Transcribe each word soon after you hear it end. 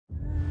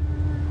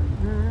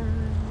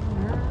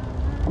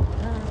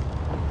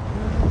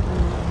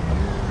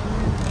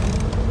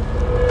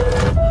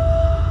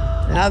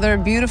Another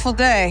beautiful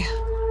day.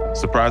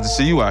 Surprised to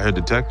see you out here,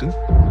 detective.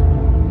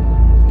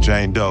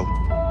 Jane Doe.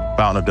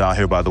 Found her down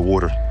here by the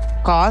water.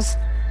 Cause?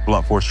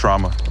 Blunt force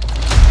trauma.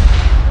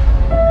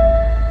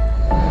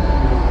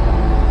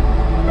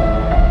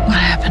 What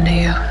happened to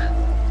you?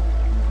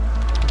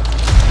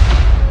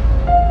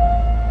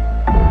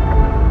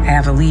 I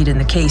have a lead in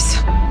the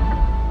case,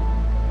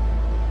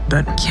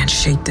 but can't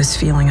shake this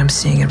feeling I'm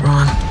seeing it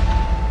wrong.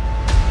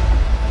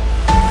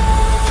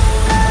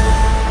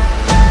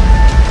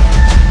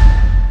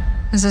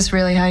 Is this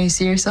really how you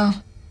see yourself?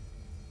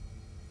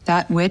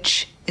 That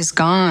witch is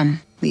gone,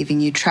 leaving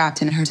you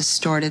trapped in her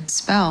distorted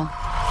spell.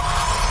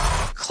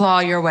 Claw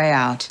your way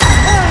out.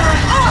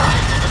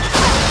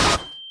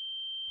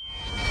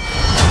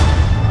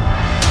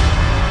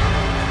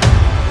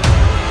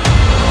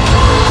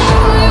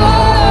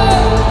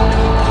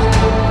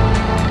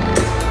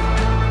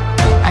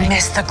 I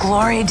miss the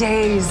glory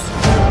days.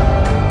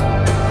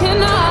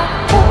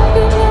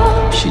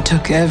 She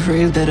took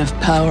every bit of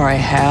power I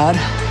had,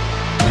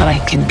 but I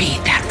can be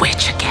that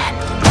witch again.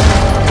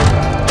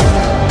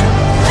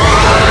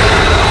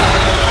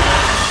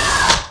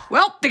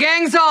 Well, the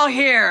gang's all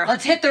here.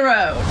 Let's hit the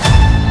road.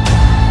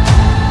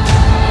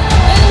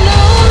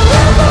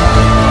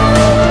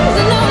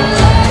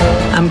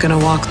 I'm gonna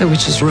walk the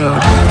witch's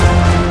road.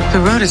 The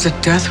road is a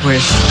death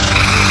wish.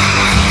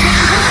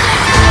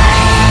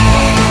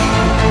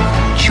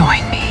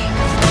 Join me.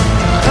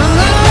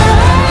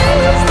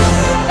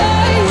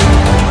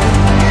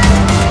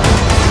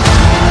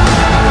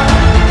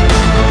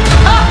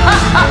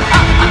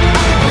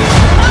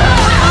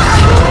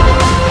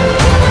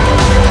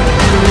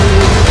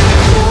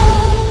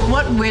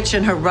 What witch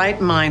in her right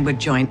mind would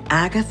join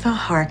Agatha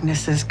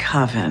Harkness's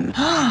coven?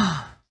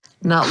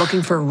 Not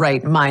looking for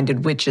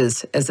right-minded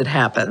witches, as it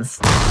happens.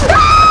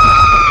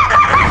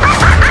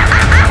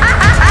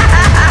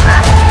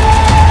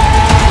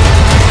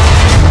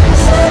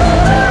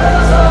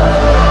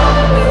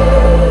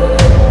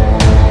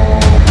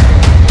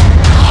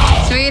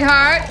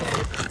 Sweetheart,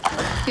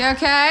 you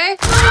okay?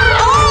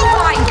 Oh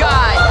my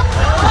God!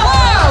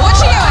 Whoa,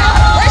 what's she